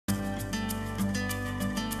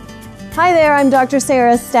Hi there, I'm Dr.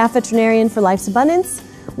 Sarah, staff veterinarian for Life's Abundance.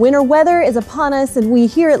 Winter weather is upon us, and we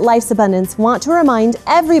here at Life's Abundance want to remind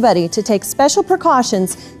everybody to take special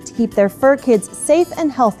precautions to keep their fur kids safe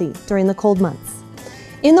and healthy during the cold months.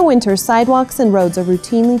 In the winter, sidewalks and roads are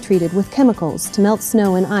routinely treated with chemicals to melt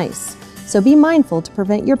snow and ice, so be mindful to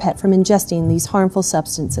prevent your pet from ingesting these harmful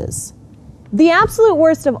substances. The absolute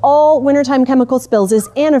worst of all wintertime chemical spills is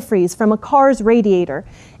antifreeze from a car's radiator.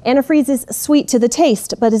 Antifreeze is sweet to the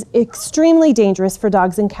taste, but is extremely dangerous for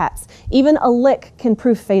dogs and cats. Even a lick can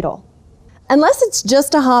prove fatal. Unless it's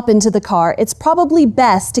just a hop into the car, it's probably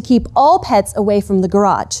best to keep all pets away from the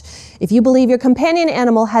garage. If you believe your companion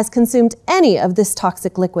animal has consumed any of this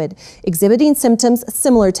toxic liquid, exhibiting symptoms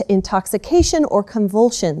similar to intoxication or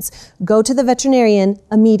convulsions, go to the veterinarian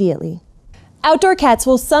immediately. Outdoor cats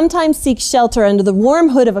will sometimes seek shelter under the warm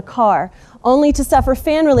hood of a car, only to suffer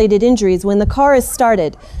fan-related injuries when the car is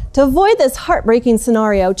started. To avoid this heartbreaking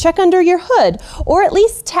scenario, check under your hood, or at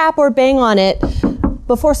least tap or bang on it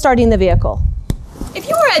before starting the vehicle. If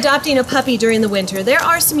you are adopting a puppy during the winter, there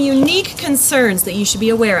are some unique concerns that you should be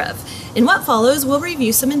aware of. In what follows, we'll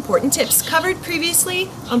review some important tips covered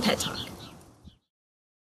previously on Pet Talk.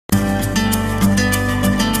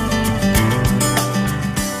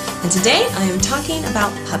 Today, I am talking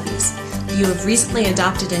about puppies. If you have recently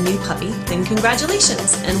adopted a new puppy, then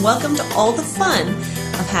congratulations and welcome to all the fun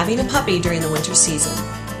of having a puppy during the winter season.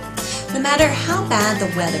 No matter how bad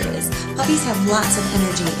the weather is, puppies have lots of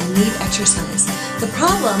energy and need exercise. The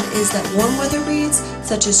problem is that warm weather breeds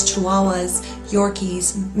such as Chihuahuas,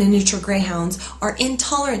 Yorkies, miniature greyhounds are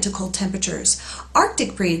intolerant to cold temperatures.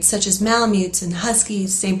 Arctic breeds such as Malamutes and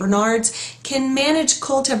Huskies, St. Bernards can manage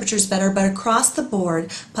cold temperatures better, but across the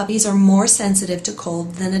board, puppies are more sensitive to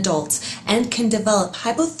cold than adults and can develop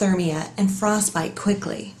hypothermia and frostbite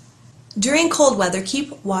quickly. During cold weather,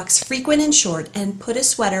 keep walks frequent and short and put a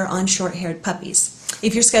sweater on short-haired puppies.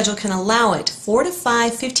 If your schedule can allow it, 4 to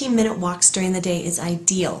 5 15-minute walks during the day is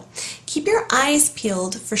ideal. Keep your eyes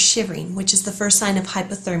peeled for shivering, which is the first sign of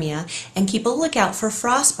hypothermia, and keep a lookout for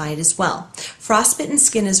frostbite as well. Frostbitten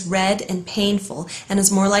skin is red and painful and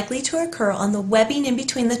is more likely to occur on the webbing in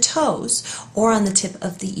between the toes or on the tip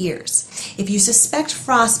of the ears. If you suspect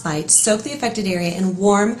frostbite, soak the affected area in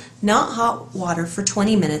warm, not hot water for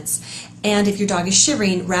 20 minutes, and if your dog is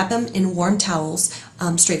shivering, wrap him in warm towels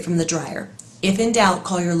straight from the dryer. If in doubt,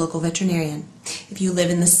 call your local veterinarian. If you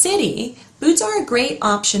live in the city, boots are a great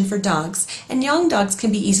option for dogs, and young dogs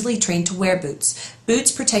can be easily trained to wear boots.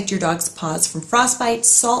 Boots protect your dog's paws from frostbite,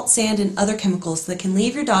 salt, sand, and other chemicals that can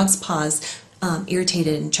leave your dog's paws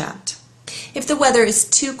irritated and chapped. If the weather is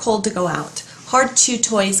too cold to go out, hard chew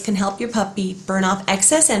toys can help your puppy burn off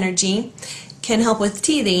excess energy, can help with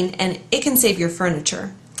teething, and it can save your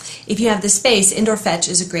furniture. If you have the space, indoor fetch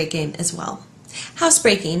is a great game as well.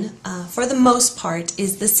 Housebreaking, for the most part,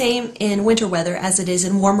 is the same in winter weather as it is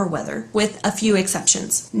in warmer weather, with a few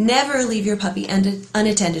exceptions. Never leave your puppy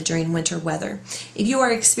unattended during winter weather. If you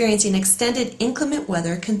are experiencing extended inclement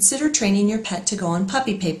weather, consider training your pet to go on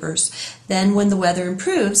puppy papers. Then, when the weather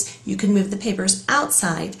improves, you can move the papers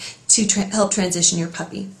outside to help transition your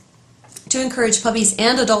puppy. To encourage puppies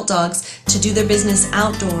and adult dogs to do their business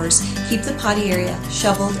outdoors, keep the potty area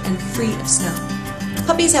shoveled and free of snow.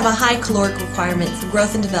 Puppies have a high caloric requirement for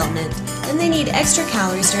growth and development, and they need extra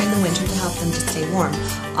calories during the winter to help them to stay warm.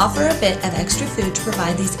 Offer a bit of extra food to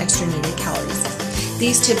provide these extra needed calories.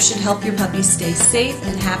 These tips should help your puppies stay safe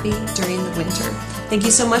and happy during the winter. Thank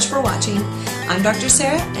you so much for watching. I'm Dr.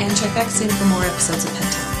 Sarah, and check back soon for more episodes of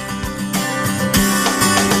Pet Talk.